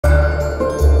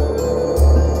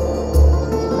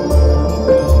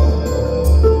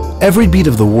Every beat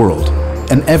of the world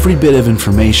and every bit of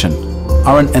information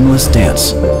are an endless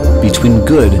dance between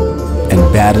good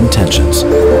and bad intentions.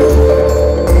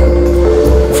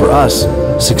 For us,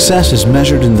 success is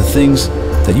measured in the things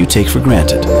that you take for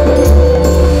granted.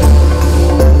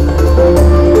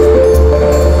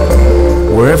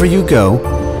 Wherever you go,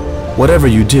 whatever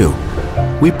you do,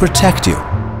 we protect you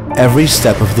every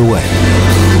step of the way.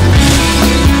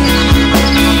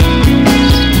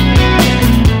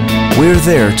 We're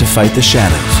there to fight the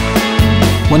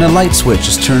shadows when a light switch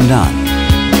is turned on,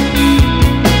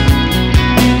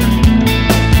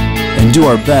 and do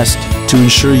our best to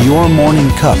ensure your morning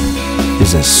cup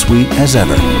is as sweet as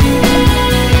ever.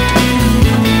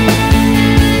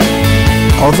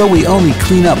 Although we only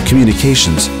clean up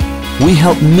communications, we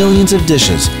help millions of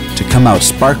dishes to come out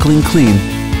sparkling clean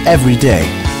every day,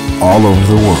 all over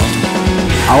the world.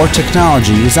 Our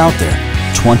technology is out there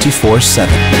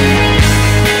 24/7.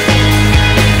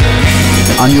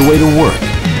 On your way to work,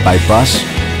 by bus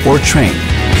or train,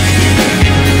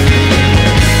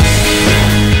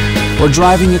 or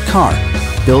driving a car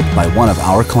built by one of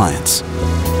our clients.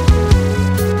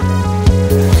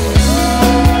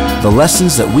 The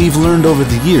lessons that we've learned over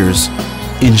the years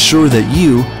ensure that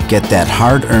you get that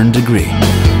hard-earned degree.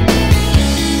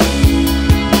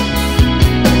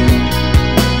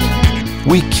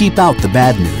 We keep out the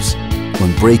bad news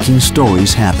when breaking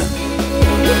stories happen.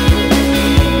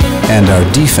 And our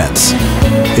defense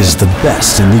is the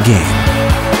best in the game.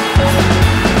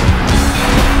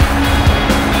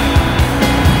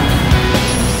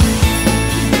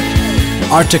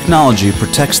 Our technology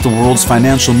protects the world's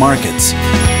financial markets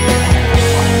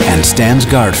and stands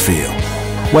guard for you,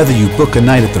 whether you book a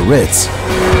night at the Ritz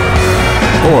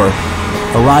or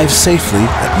arrive safely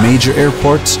at major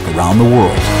airports around the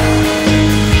world.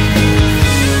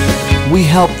 We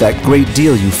help that great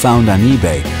deal you found on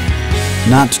eBay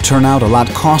not to turn out a lot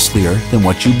costlier than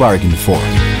what you bargained for,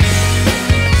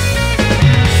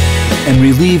 and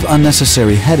relieve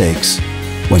unnecessary headaches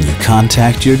when you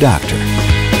contact your doctor.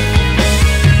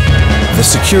 The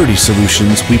security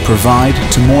solutions we provide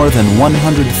to more than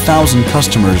 100,000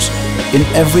 customers in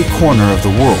every corner of the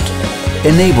world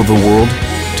enable the world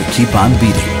to keep on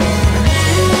beating.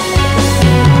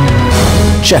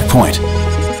 Check Point.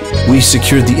 We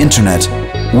secured the internet.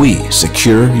 We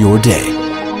secure your day.